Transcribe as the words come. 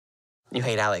You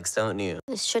hate Alex, don't you?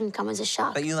 This shouldn't come as a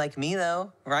shock. But you like me,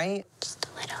 though, right? Just a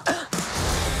little.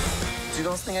 You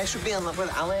don't think I should be in love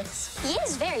with Alex? He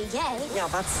is very gay. Yeah,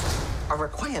 that's a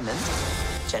requirement.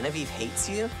 Genevieve hates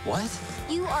you? What?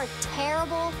 You are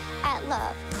terrible at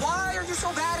love. Why are you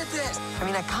so bad at this? I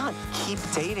mean, I can't keep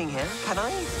dating him, can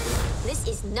I? This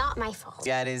is not my fault.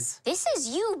 Yeah, it is. This is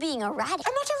you being erratic.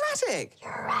 I'm not erratic.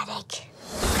 You're erratic.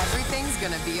 Everything's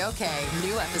gonna be okay.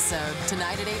 New episode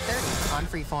tonight at 8:30 on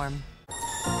Freeform.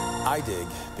 I dig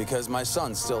because my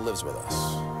son still lives with us.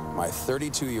 My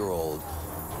 32-year-old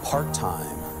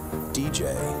part-time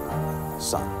DJ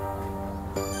son.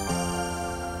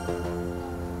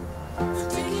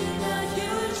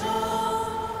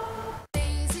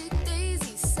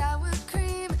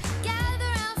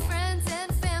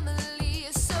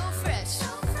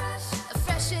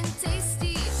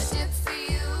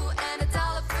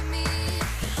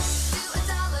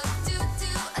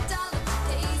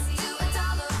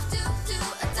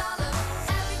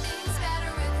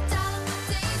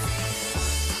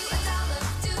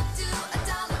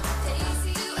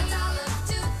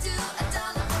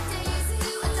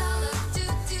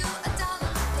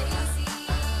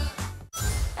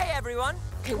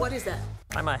 Hey, what is that?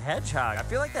 I'm a hedgehog. I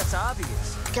feel like that's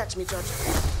obvious. Catch me, Judge.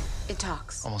 It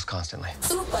talks. Almost constantly.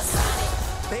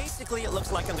 Supersonic. Basically, it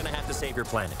looks like I'm gonna have to save your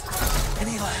planet.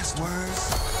 Any last words?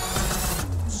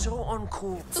 So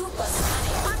uncool.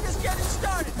 Supersonic. I'm just getting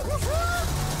started.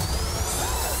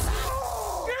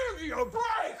 Give me a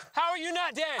break! How are you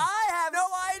not dead? I have no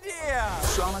idea.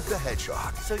 Sonic the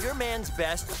Hedgehog. So your man's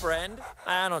best friend?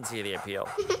 I don't see the appeal.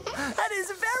 That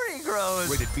is very gross.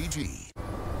 Rated PG.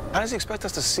 How does he expect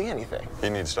us to see anything? He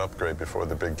needs to upgrade before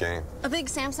the big game. A big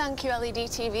Samsung QLED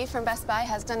TV from Best Buy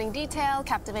has stunning detail,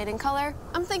 captivating color.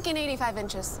 I'm thinking 85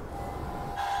 inches.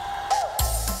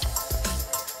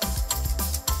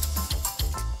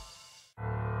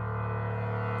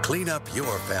 Clean up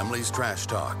your family's trash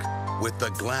talk with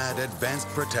the Glad Advanced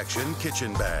Protection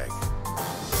Kitchen Bag.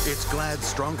 It's Glad's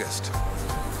strongest,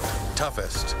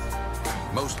 toughest,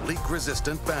 most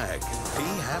leak-resistant bag. Be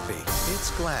happy.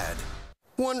 It's Glad.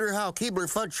 Wonder how Keebler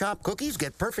Fudge Shop cookies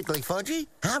get perfectly fudgy?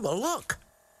 Have a look.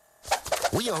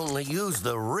 We only use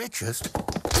the richest,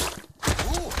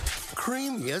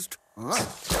 creamiest,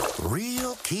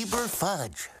 real Keebler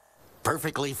Fudge.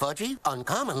 Perfectly fudgy,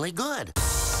 uncommonly good.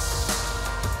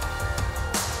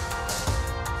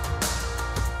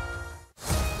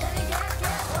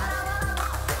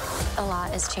 A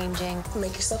lot is changing.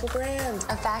 Make yourself a brand.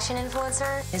 A fashion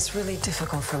influencer? It's really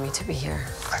difficult for me to be here.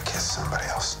 I kissed somebody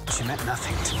else. She meant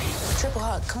nothing to me. Triple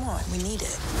hug. Come on, we need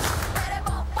it.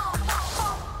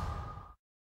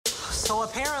 So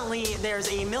apparently there's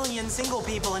a million single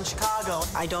people in Chicago.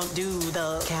 I don't do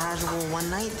the casual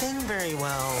one-night thing very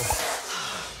well.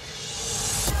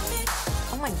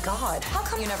 Oh my God. How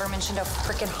come you never mentioned how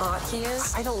freaking hot he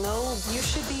is? I don't know. You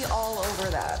should be all over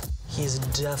that. He's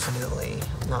definitely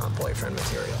not boyfriend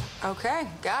material. Okay,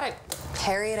 got it.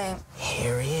 Harry it ain't.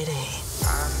 Harry it ain't.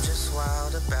 I'm just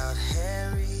wild about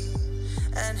Harry,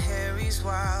 and Harry's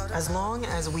wild. As long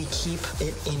as we keep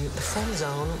it in the friend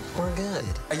zone, we're good.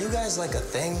 Are you guys like a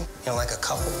thing? You know, like a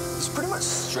couple? It's pretty much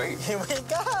straight. Here we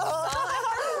go.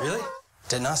 Really?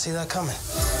 Did not see that coming.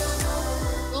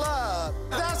 Love.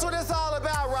 That's what it's all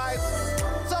about, right?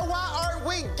 So why aren't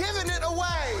we giving it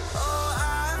away?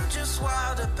 Oh, I'm just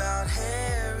wild about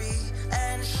Harry,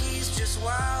 and he's just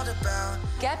wild about.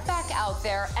 Get back out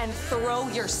there and throw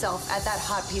yourself at that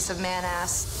hot piece of man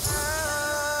ass.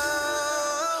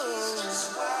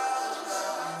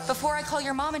 Before I call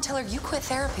your mom and tell her you quit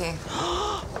therapy.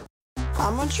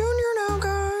 I'm a junior now,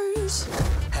 guys.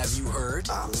 Have you heard?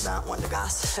 I'm not one to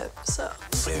gossip, so.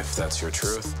 If that's your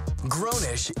truth.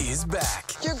 Grownish is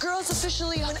back. Your girl's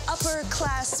officially an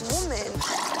upper-class woman.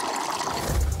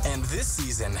 And this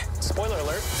season... Spoiler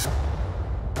alert.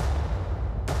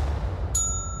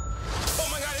 Oh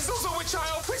my God, it's also a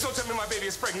child. Please don't tell me my baby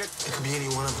is pregnant. It could be any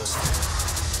one of us.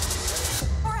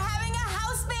 We're having a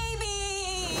house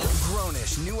baby!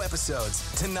 Grownish new episodes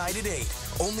tonight at 8.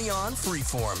 Only on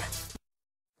Freeform.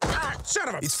 Shut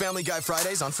up! It's Family Guy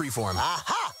Fridays on Freeform.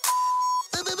 Aha!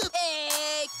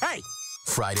 Hey!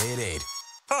 Friday at 8.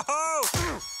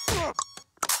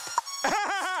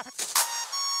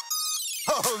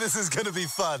 Oh, this is gonna be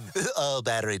fun. Oh,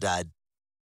 battery died.